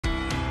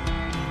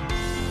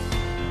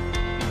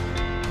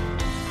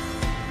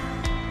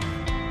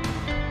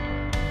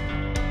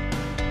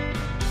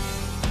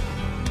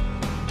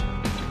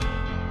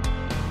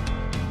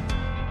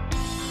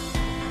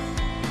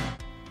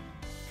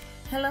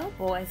Hello,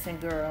 boys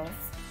and girls,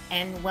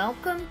 and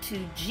welcome to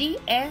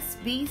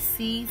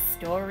GSBC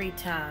Story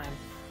Time.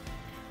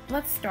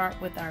 Let's start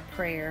with our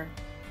prayer.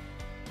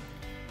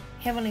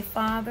 Heavenly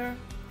Father,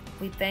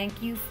 we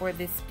thank you for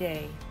this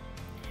day.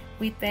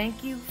 We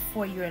thank you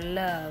for your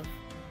love.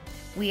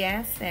 We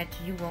ask that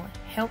you will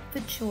help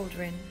the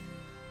children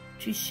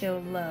to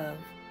show love.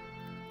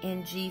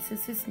 In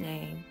Jesus'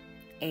 name,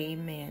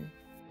 amen.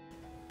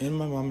 In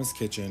My Mama's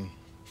Kitchen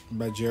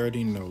by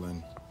Geraldine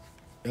Nolan.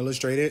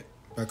 Illustrated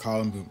by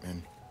Colin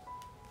Bootman.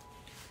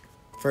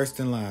 First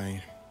in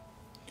line.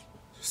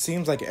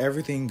 Seems like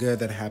everything good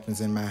that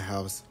happens in my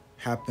house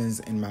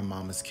happens in my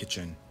mama's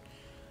kitchen.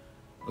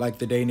 Like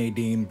the day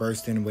Nadine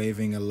burst in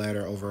waving a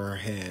letter over her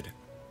head.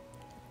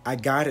 "I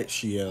got it,"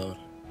 she yelled.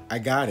 "I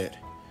got it."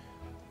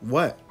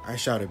 "What?" I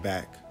shouted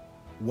back.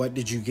 "What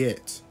did you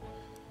get?"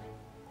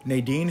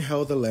 Nadine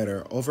held the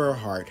letter over her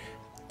heart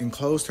and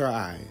closed her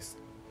eyes.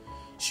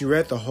 She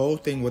read the whole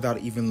thing without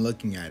even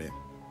looking at it.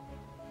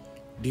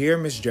 "Dear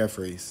Miss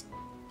Jeffries,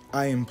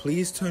 I am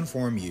pleased to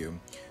inform you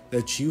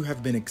that you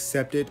have been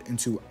accepted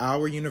into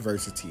our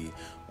university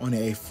on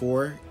a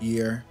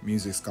 4-year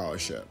music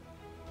scholarship."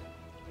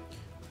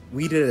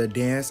 We did a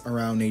dance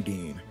around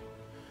Nadine.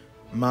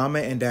 Mama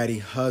and Daddy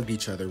hugged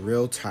each other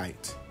real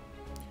tight.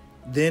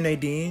 Then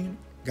Nadine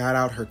got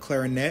out her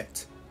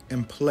clarinet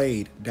and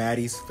played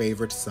Daddy's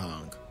favorite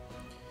song,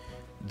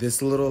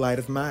 "This Little Light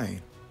of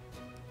Mine."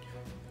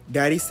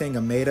 Daddy sang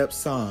a made-up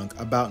song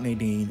about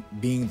Nadine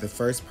being the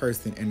first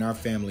person in our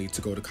family to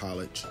go to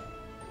college.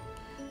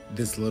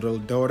 "This little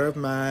daughter of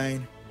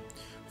mine,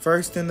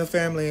 first in the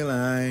family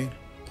line.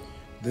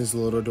 This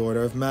little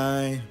daughter of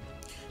mine,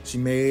 she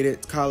made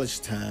it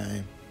college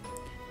time.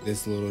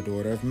 This little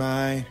daughter of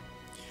mine,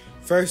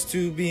 first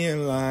to be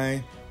in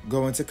line.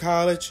 Going to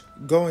college,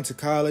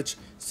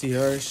 see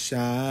her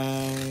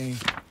shine."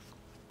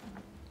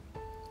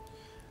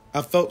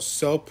 I felt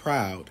so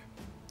proud.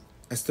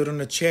 I stood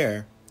on a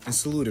chair and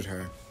saluted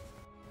her.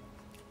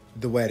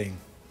 The wedding.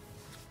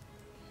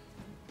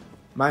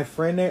 My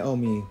friend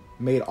Naomi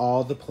made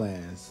all the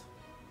plans.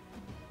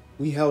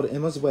 We held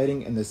Emma's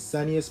wedding in the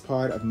sunniest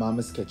part of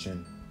Mama's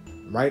kitchen,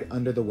 right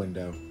under the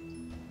window.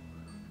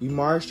 We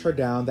marched her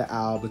down the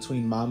aisle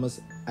between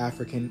Mama's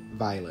African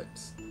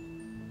violets.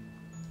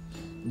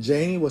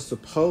 Janie was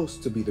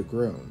supposed to be the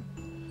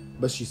groom,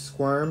 but she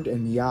squirmed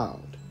and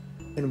meowed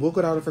and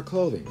wiggled out of her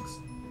clothing.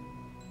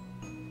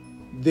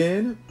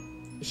 Then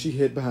she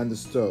hid behind the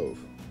stove.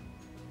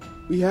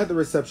 We had the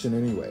reception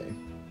anyway.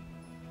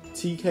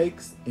 Tea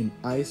cakes and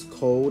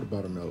ice-cold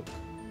buttermilk.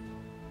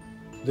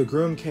 The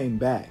groom came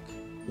back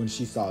when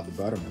she saw the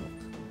buttermilk.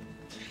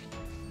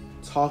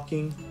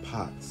 Talking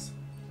pots.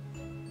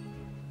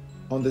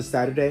 On this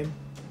Saturday,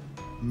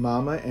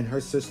 Mama and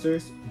her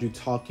sisters do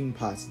Talking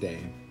Pots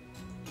Day.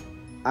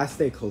 I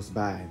stay close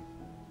by.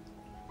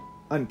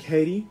 Aunt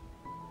Katie,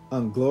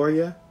 Aunt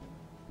Gloria,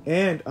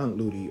 and Aunt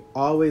Ludi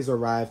always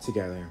arrive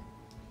together.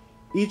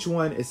 Each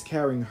one is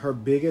carrying her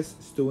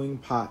biggest stewing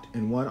pot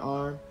in one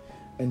arm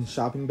and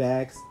shopping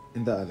bags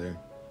in the other.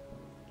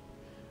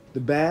 The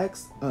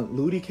bags Aunt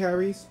Ludi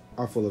carries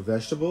are full of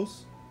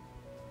vegetables.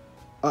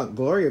 Aunt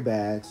Gloria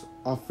bags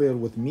are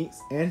filled with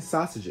meats and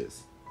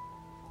sausages,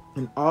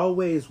 and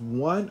always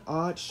one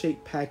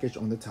odd-shaped package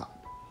on the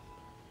top.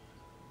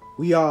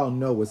 We all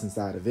know what's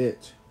inside of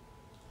it.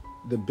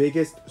 The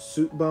biggest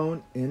soup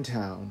bone in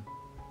town.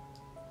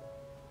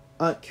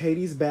 Aunt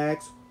Katie's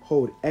bags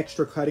hold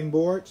extra cutting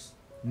boards,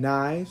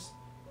 knives,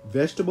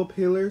 vegetable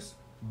peelers,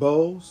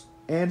 bowls,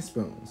 and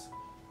spoons.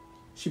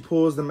 She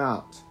pulls them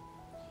out.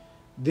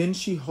 Then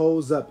she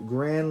holds up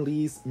Gran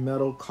Lee's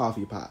metal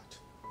coffee pot.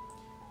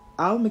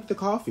 "I'll make the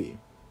coffee."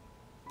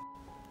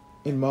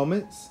 In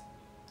moments,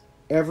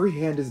 every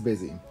hand is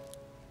busy.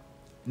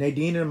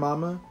 Nadine and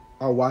Mama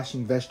are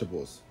washing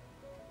vegetables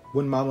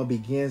when Mama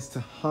begins to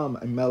hum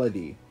a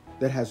melody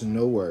that has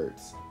no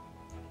words.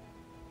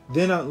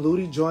 Then Aunt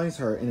Ludi joins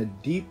her in a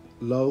deep,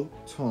 low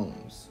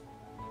tones.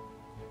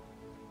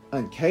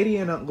 Aunt Katie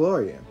and Aunt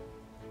Gloria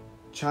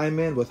chime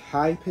in with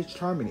high-pitched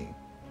harmony.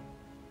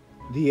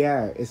 The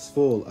air is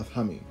full of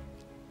humming.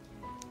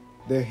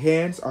 Their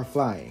hands are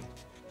flying.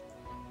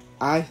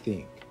 I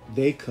think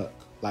they cook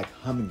like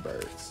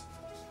hummingbirds.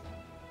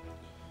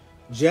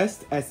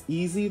 Just as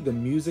easy the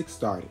music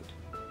started,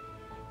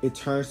 it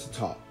turns to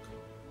talk.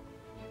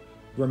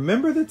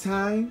 "Remember the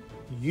time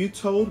you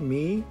told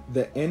me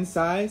the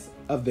insides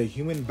of the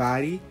human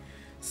body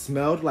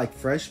smelled like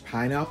fresh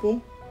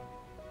pineapple?"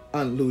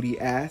 Aunt Ludi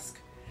asked,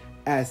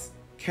 as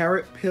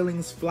carrot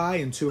peelings fly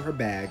into her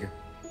bag.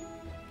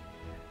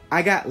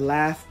 I got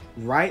laughed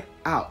right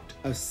out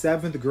of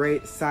 7th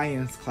grade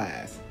science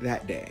class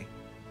that day.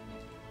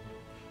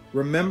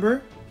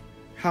 "Remember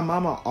how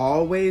Mama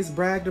always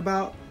bragged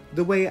about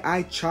the way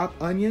I chop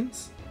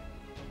onions?"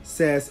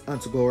 says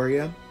Aunt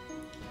Gloria,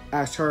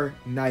 as her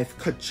knife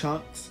cut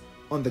chunks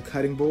on the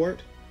cutting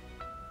board.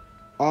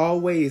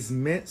 "Always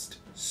minced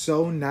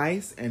so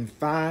nice and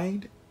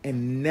fine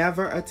and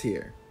never a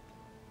tear."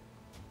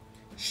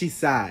 She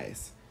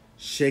sighs,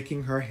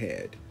 shaking her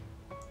head.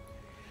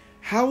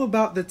 "How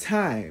about the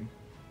time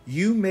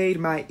You made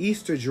my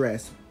Easter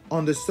dress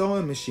on the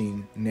sewing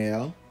machine,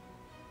 Nell.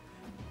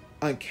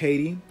 Aunt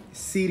Katie,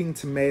 seeding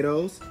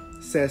tomatoes,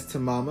 says to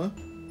Mama.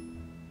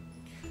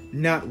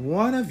 Not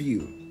one of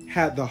you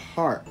had the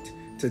heart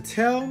to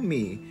tell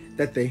me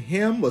that the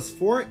hem was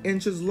 4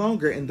 inches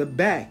longer in the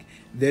back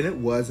than it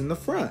was in the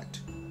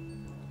front.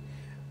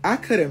 I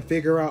couldn't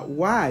figure out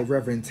why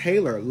Reverend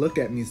Taylor looked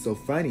at me so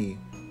funny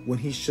when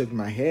he shook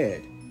my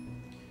head.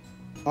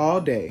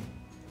 All day,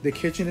 the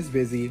kitchen is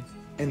busy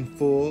and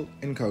full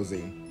and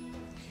cozy.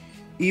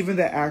 Even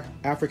the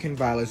African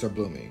violets are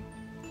blooming,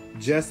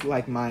 just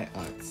like my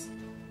aunts.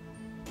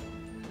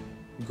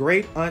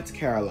 Great Aunt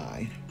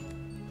Caroline.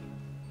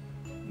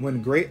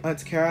 When Great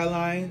Aunt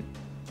Caroline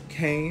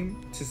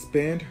came to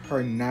spend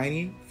her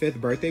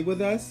 95th birthday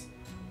with us,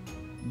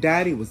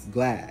 Daddy was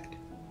glad.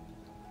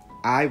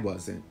 I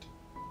wasn't.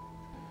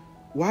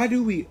 Why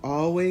do we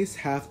always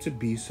have to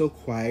be so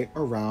quiet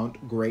around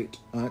Great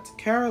Aunt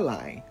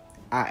Caroline?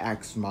 I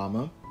asked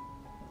Mama.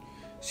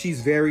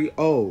 She's very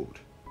old,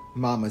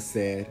 Mama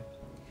said.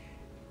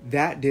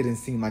 That didn't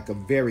seem like a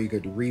very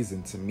good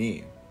reason to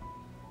me.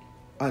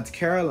 Aunt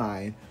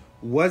Caroline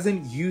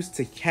wasn't used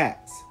to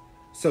cats,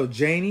 so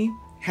Janie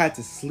had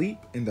to sleep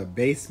in the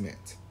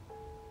basement.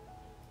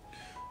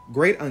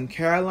 Great Aunt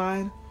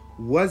Caroline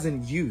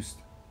wasn't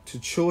used to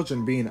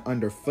children being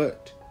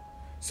underfoot,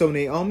 so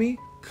Naomi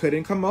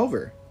couldn't come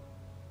over.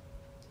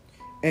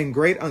 And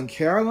Great Aunt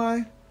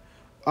Caroline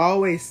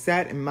always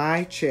sat in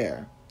my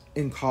chair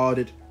and called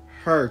it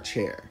her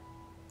chair.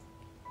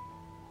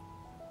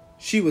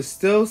 She was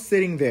still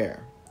sitting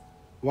there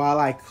while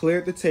I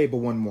cleared the table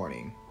one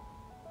morning.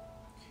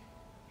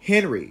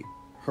 Henry,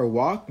 her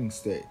walking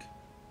stick,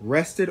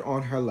 rested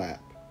on her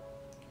lap.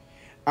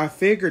 I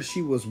figured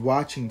she was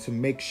watching to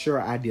make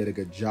sure I did a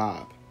good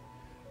job,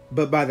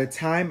 but by the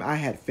time I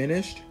had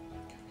finished,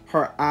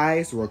 her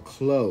eyes were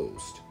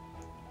closed.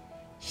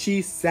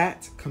 She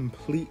sat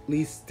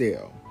completely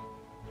still.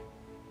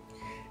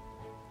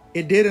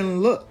 It didn't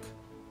look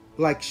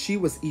like she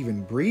was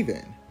even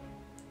breathing.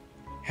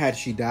 Had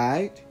she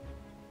died?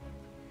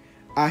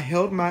 I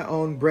held my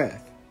own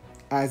breath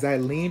as I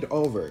leaned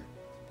over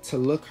to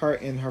look her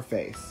in her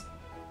face.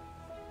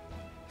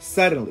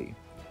 Suddenly,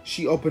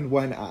 she opened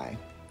one eye,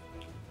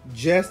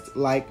 just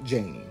like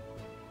Janie.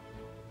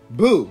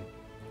 "Boo!"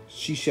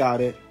 she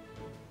shouted.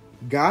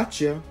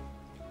 "Gotcha.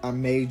 I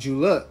made you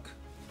look."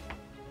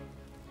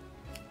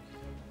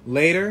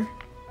 Later,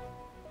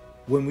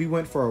 when we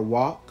went for a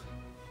walk,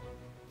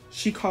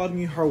 she called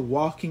me her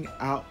walking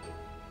out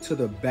to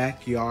the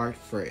backyard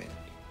friend.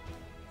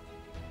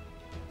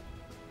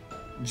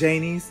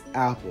 Janie's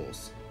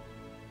apples.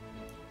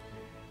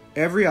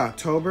 Every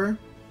October,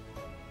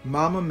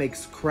 Mama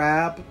makes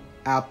crab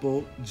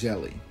apple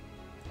jelly.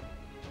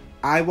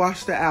 I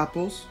wash the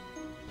apples,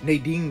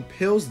 Nadine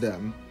peels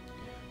them,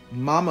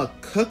 Mama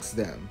cooks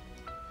them,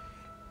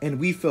 and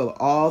we fill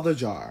all the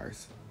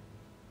jars.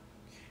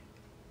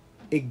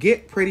 It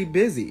get pretty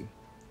busy,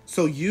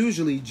 so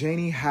usually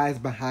Janie hides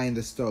behind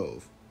the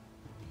stove.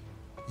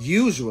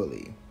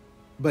 Usually,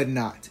 but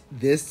not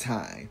this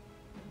time.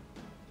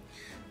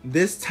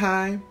 This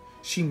time,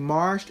 she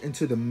marched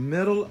into the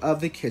middle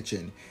of the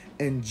kitchen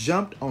and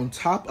jumped on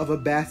top of a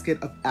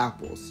basket of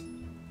apples.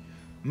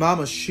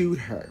 Mama shooed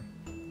her,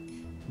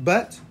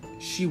 but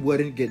she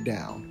wouldn't get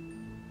down.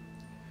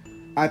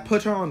 I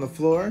put her on the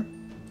floor,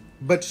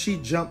 but she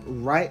jumped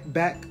right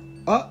back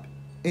up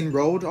and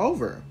rolled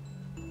over.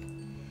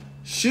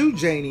 "Shoo,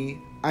 Janie,"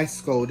 I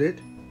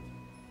scolded.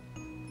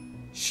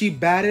 She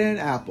batted an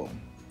apple,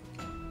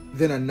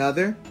 then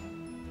another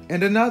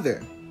and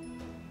another.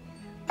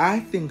 I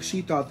think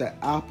she thought the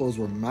apples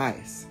were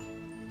mice.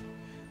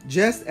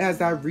 Just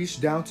as I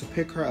reached down to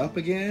pick her up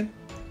again,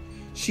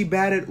 she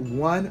batted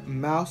one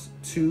mouse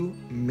too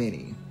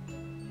many.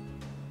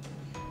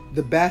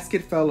 The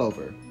basket fell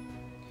over,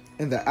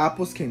 and the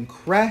apples came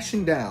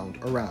crashing down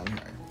around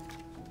her.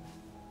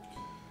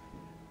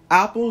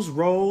 Apples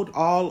rolled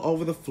all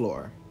over the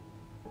floor.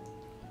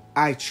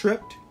 I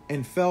tripped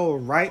and fell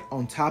right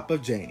on top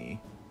of Janie.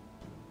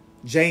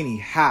 Janie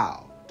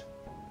howled.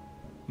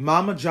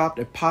 Mama dropped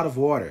a pot of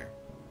water.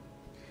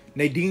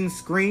 Nadine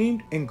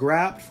screamed and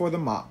grabbed for the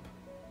mop.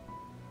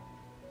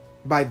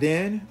 By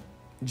then,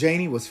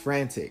 Janie was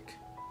frantic.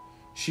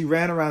 She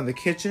ran around the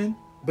kitchen,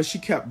 but she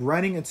kept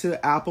running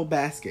into apple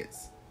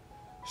baskets.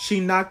 She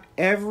knocked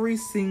every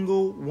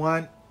single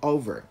one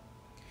over.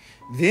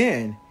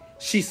 Then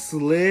she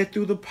slid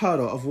through the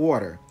puddle of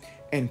water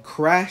and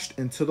crashed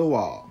into the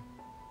wall.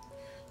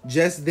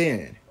 Just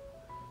then,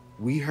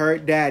 we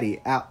heard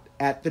Daddy out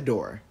at the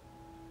door.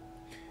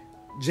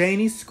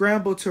 Janie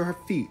scrambled to her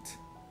feet,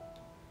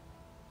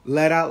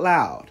 let out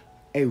loud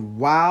a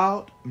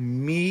wild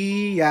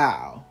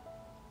meow,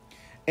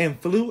 and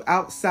flew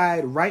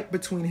outside right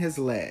between his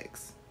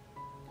legs.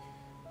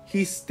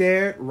 He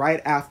stared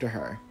right after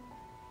her.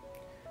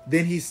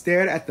 Then he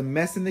stared at the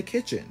mess in the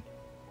kitchen.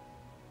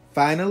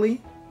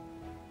 Finally,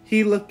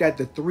 he looked at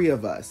the three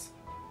of us.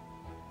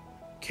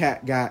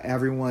 "Cat got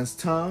everyone's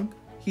tongue?"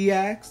 he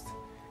asked,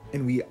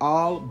 and we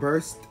all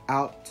burst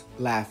out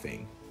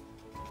laughing.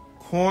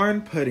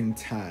 Corn pudding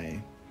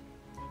time.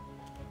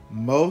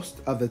 Most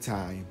of the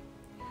time,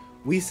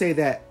 we say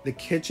that the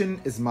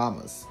kitchen is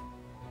Mama's.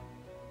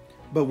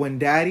 But when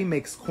Daddy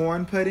makes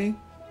corn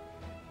pudding,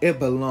 it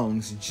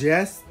belongs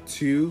just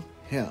to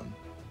him.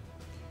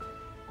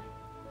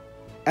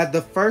 At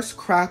the first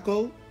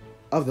crackle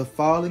of the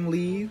falling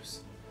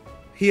leaves,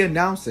 he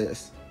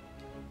announces,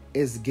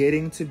 "It's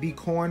getting to be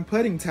corn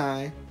pudding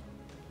time."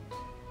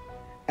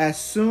 As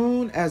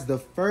soon as the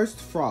first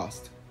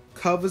frost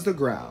covers the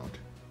ground,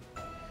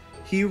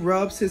 he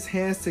rubs his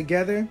hands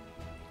together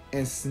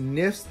and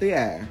sniffs the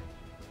air.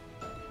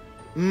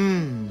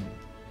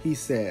 He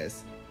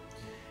says,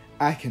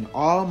 "I can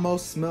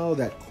almost smell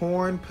that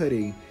corn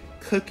pudding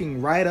cooking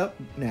right up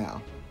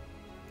now."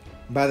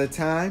 By the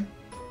time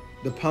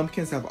the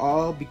pumpkins have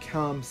all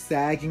become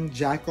sagging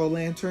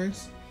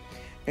jack-o'-lanterns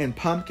and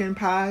pumpkin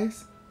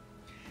pies,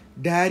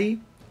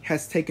 Daddy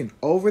has taken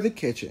over the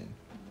kitchen.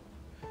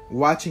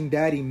 Watching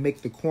Daddy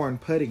make the corn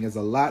pudding is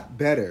a lot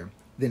better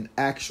than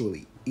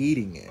actually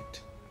eating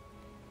it.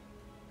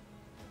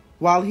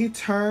 While he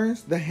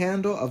turns the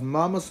handle of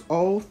Mama's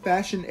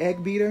old-fashioned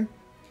egg beater,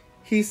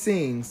 he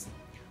sings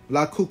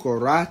La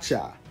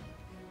Cucaracha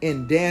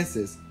and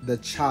dances the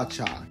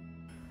cha-cha.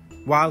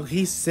 While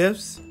he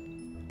sifts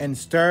and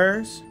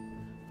stirs,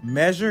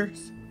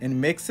 measures and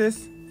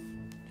mixes,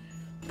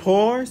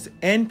 pours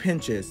and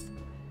pinches,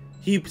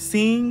 he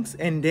sings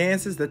and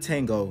dances the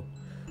tango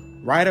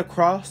right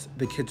across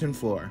the kitchen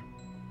floor.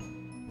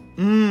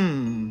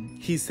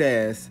 He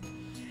says,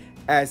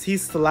 as he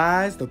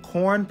slides the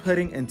corn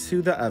pudding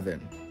into the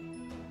oven.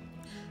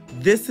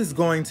 "This is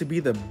going to be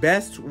the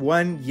best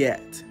one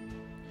yet."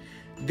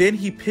 Then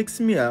he picks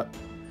me up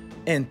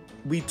and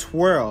we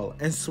twirl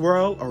and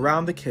swirl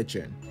around the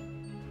kitchen.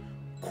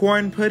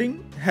 Corn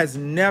pudding has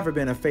never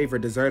been a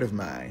favorite dessert of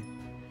mine,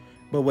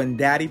 but when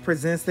Daddy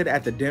presents it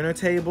at the dinner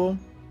table,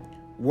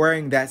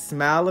 wearing that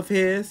smile of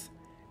his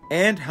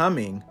and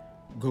humming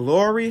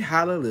 "Glory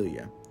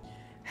Hallelujah,"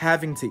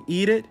 having to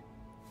eat it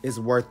is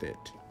worth it.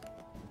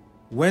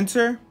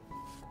 Winter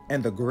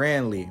and the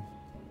Grandly.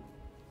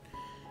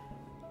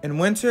 In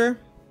winter,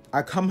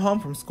 I come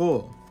home from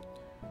school.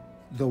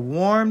 The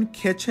warm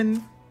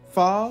kitchen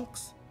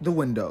fogs the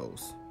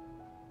windows.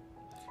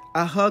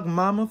 I hug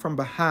Mama from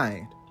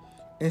behind,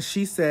 and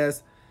she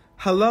says,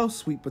 "Hello,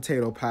 sweet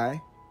potato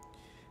pie.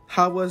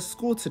 How was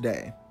school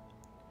today?"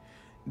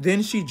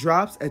 Then she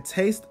drops a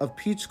taste of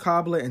peach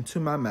cobbler into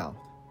my mouth,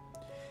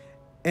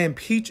 and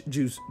peach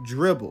juice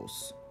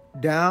dribbles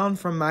down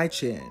from my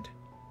chin.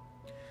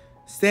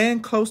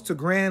 "Stand close to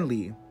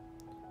Grandly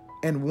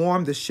and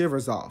warm the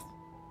shivers off,"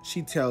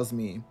 she tells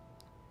me.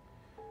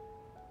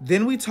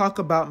 Then we talk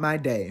about my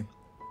day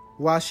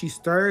while she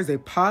stirs a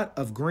pot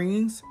of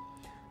greens,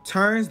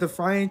 turns the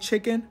frying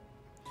chicken,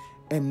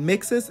 and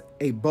mixes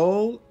a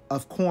bowl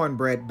of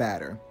cornbread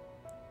batter.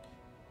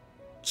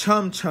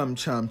 Chum, chum,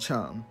 chum,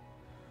 chum.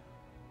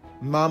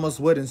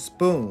 Mama's wooden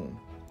spoon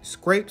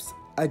scrapes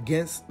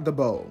against the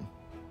bowl.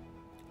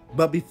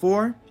 But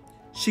before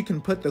she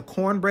can put the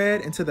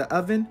cornbread into the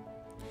oven,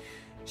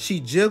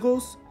 she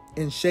jiggles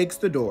and shakes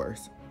the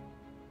doors.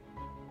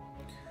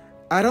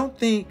 "I don't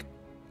think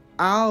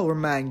I'll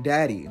remind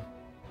Daddy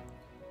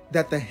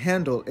that the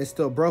handle is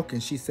still broken,"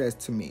 she says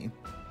to me.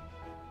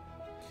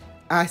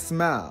 I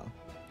smile.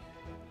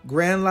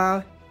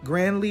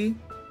 Grandly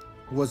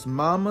was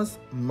Mama's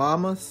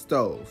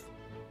stove,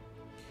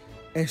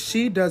 and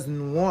she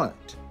doesn't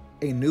want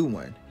a new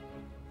one.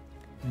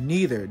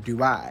 Neither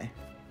do I.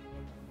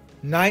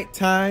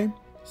 Nighttime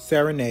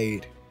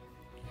serenade.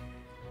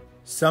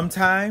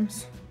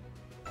 Sometimes,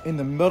 in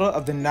the middle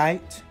of the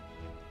night,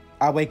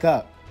 I wake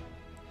up.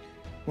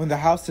 When the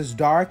house is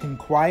dark and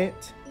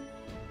quiet,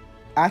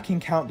 I can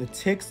count the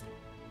ticks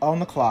on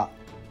the clock.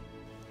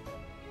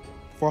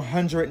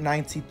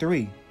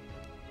 493,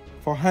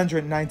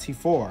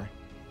 494.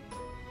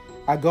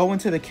 I go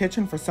into the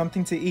kitchen for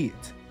something to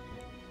eat.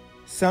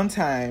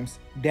 Sometimes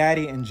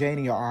Daddy and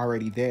Janie are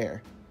already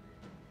there.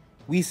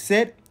 We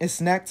sit and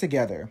snack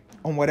together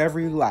on whatever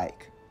you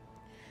like.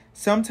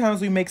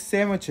 Sometimes we make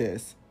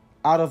sandwiches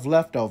out of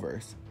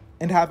leftovers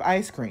and have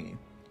ice cream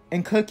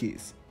and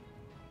cookies.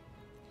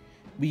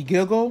 We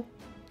giggle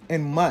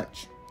and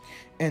munch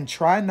and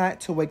try not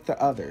to wake the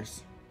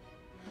others.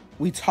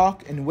 We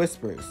talk in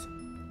whispers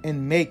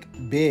and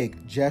make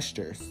big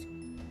gestures.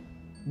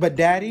 But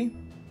Daddy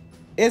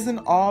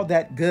isn't all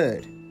that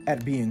good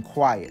at being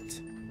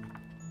quiet.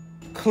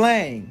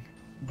 Clang,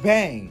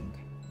 bang.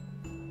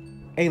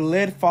 A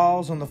lid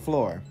falls on the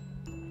floor.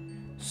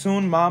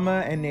 Soon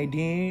Mama and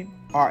Nadine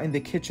are in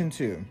the kitchen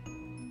too,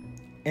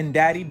 and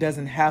Daddy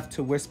doesn't have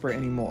to whisper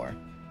anymore.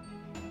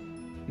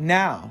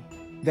 "Now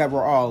that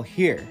we're all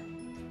here,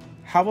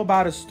 how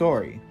about a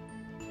story?"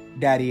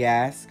 Daddy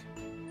asks.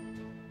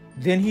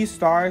 Then he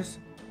starts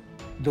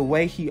the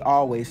way he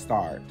always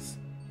starts.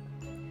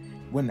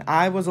 "When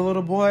I was a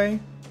little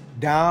boy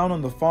down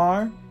on the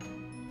farm,"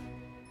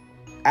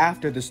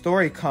 after the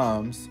story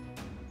comes,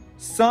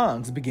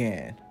 songs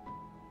begin.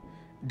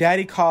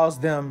 Daddy calls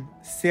them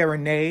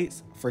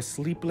serenades for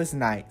sleepless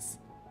nights.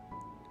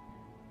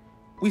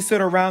 We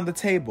sit around the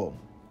table,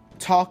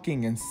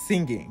 talking and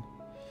singing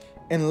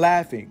and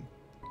laughing,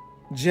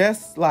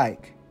 just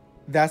like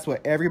that's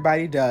what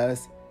everybody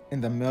does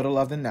in the middle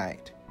of the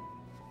night.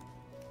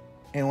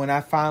 And when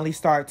I finally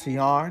start to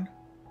yawn,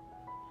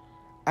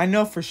 I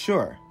know for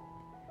sure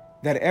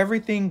that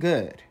everything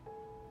good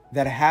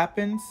that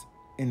happens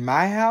in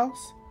my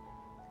house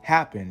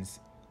happens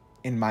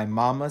in my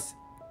mama's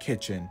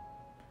kitchen.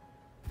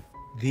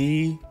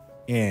 The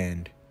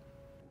end.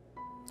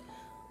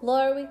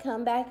 Lord, we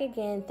come back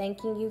again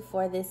thanking you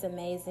for this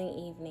amazing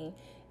evening.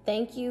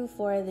 Thank you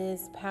for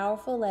this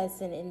powerful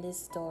lesson in this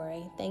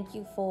story. Thank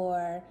you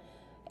for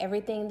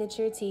everything that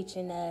you're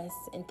teaching us,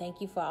 and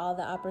thank you for all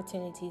the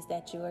opportunities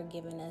that you are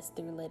giving us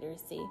through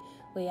literacy.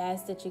 We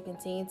ask that you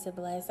continue to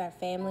bless our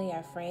family,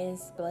 our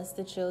friends, bless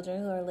the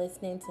children who are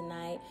listening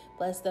tonight,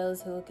 bless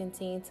those who will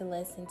continue to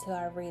listen to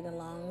our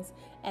read-alongs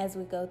as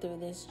we go through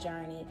this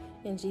journey.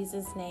 In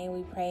Jesus' name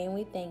we pray and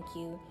we thank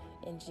you.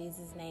 In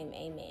Jesus' name,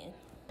 amen.